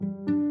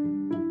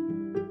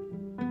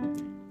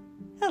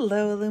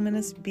Hello,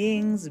 Illuminous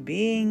beings,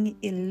 being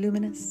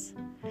Illuminous.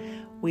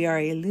 We are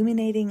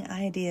illuminating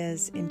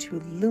ideas into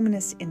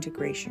luminous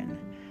integration,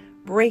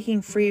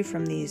 breaking free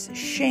from these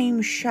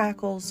shame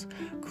shackles,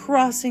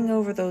 crossing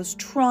over those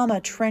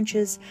trauma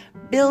trenches,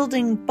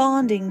 building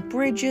bonding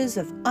bridges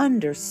of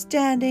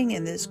understanding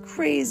in this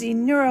crazy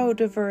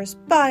neurodiverse,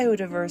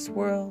 biodiverse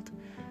world,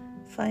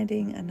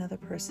 finding another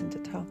person to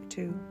talk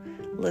to,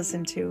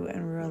 listen to,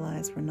 and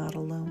realize we're not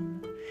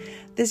alone.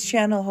 This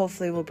channel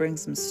hopefully will bring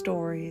some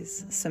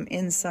stories, some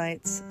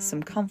insights,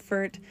 some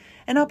comfort,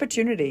 and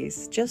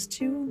opportunities just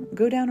to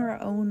go down our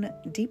own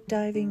deep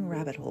diving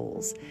rabbit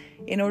holes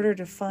in order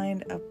to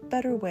find a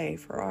better way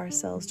for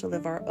ourselves to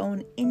live our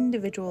own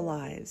individual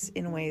lives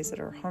in ways that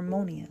are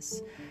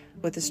harmonious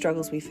with the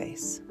struggles we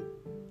face.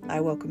 I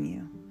welcome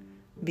you,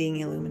 being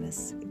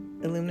Illuminous.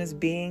 Illuminous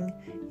being,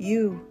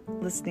 you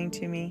listening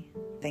to me,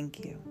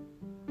 thank you.